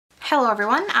Hello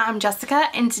everyone, I'm Jessica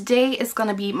and today is going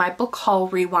to be my book haul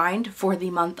rewind for the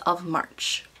month of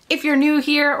March. If you're new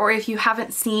here or if you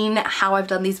haven't seen how I've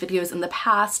done these videos in the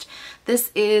past,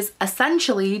 this is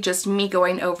essentially just me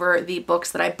going over the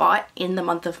books that I bought in the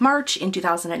month of March in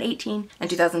 2018 and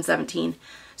 2017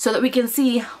 so that we can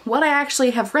see what I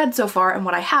actually have read so far and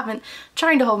what I haven't,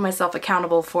 trying to hold myself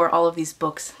accountable for all of these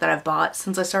books that I've bought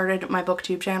since I started my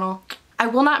booktube channel. I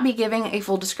will not be giving a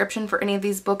full description for any of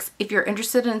these books. If you're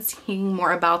interested in seeing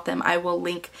more about them, I will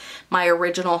link my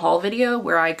original haul video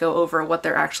where I go over what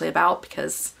they're actually about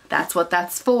because that's what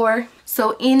that's for.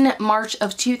 So in March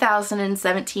of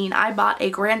 2017, I bought a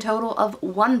grand total of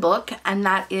one book, and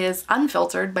that is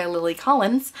Unfiltered by Lily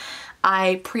Collins.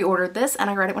 I pre-ordered this and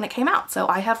I read it when it came out, so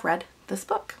I have read this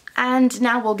book. And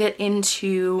now we'll get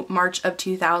into March of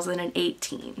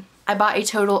 2018. I bought a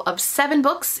total of 7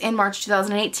 books in March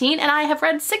 2018 and I have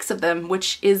read 6 of them,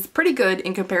 which is pretty good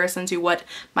in comparison to what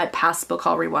my past book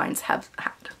haul rewinds have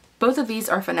had. Both of these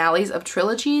are finales of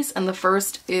trilogies, and the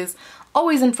first is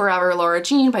Always and Forever Laura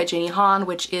Jean by Janie Han,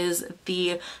 which is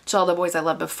the To All the Boys I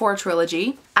Loved Before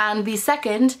trilogy. And the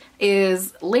second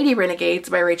is Lady Renegades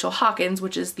by Rachel Hawkins,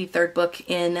 which is the third book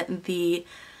in the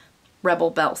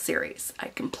Rebel Belle series. I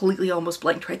completely almost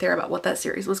blanked right there about what that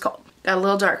series was called. Got a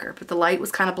little darker, but the light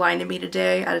was kind of blinding me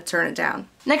today. I had to turn it down.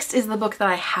 Next is the book that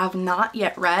I have not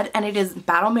yet read, and it is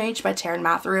Battle Mage by Taryn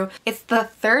Matherew. It's the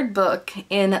third book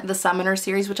in the Summoner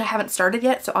series, which I haven't started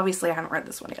yet, so obviously I haven't read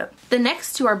this one yet. The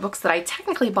next two are books that I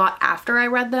technically bought after I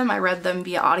read them. I read them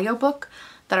via audiobook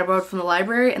that I borrowed from the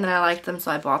library, and then I liked them, so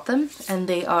I bought them. And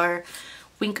they are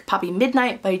Wink Poppy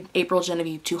Midnight by April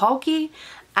Genevieve Tucholke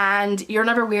and You're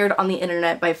Never Weird on the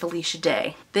Internet by Felicia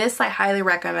Day. This I highly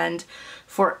recommend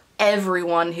for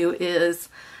everyone who is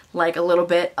like a little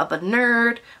bit of a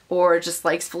nerd or just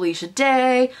likes Felicia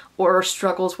Day or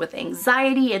struggles with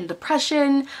anxiety and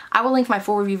depression. I will link my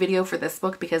full review video for this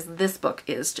book because this book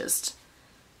is just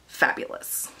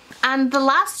fabulous. And the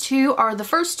last two are the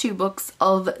first 2 books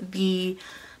of the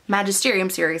Magisterium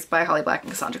series by Holly Black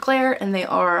and Cassandra Clare, and they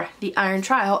are The Iron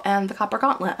Trial and The Copper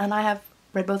Gauntlet, and I have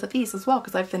read both of these as well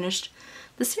because I finished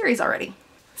the series already.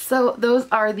 So those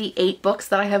are the 8 books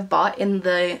that I have bought in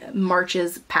the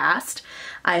Marches past.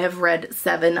 I have read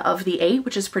 7 of the 8,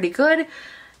 which is pretty good.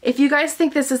 If you guys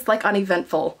think this is like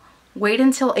uneventful, wait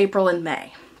until April and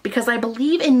May, because I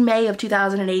believe in May of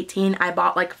 2018 I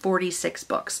bought like 46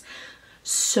 books.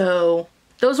 So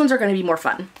those ones are going to be more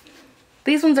fun.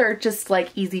 These ones are just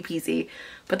like easy peasy,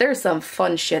 but there's some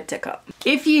fun shit to come.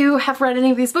 If you have read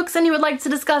any of these books and you would like to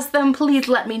discuss them, please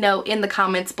let me know in the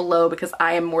comments below because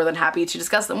I am more than happy to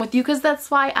discuss them with you because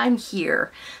that's why I'm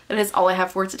here. That is all I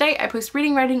have for today. I post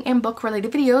reading, writing, and book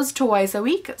related videos twice a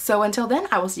week. So until then,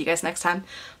 I will see you guys next time.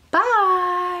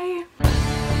 Bye!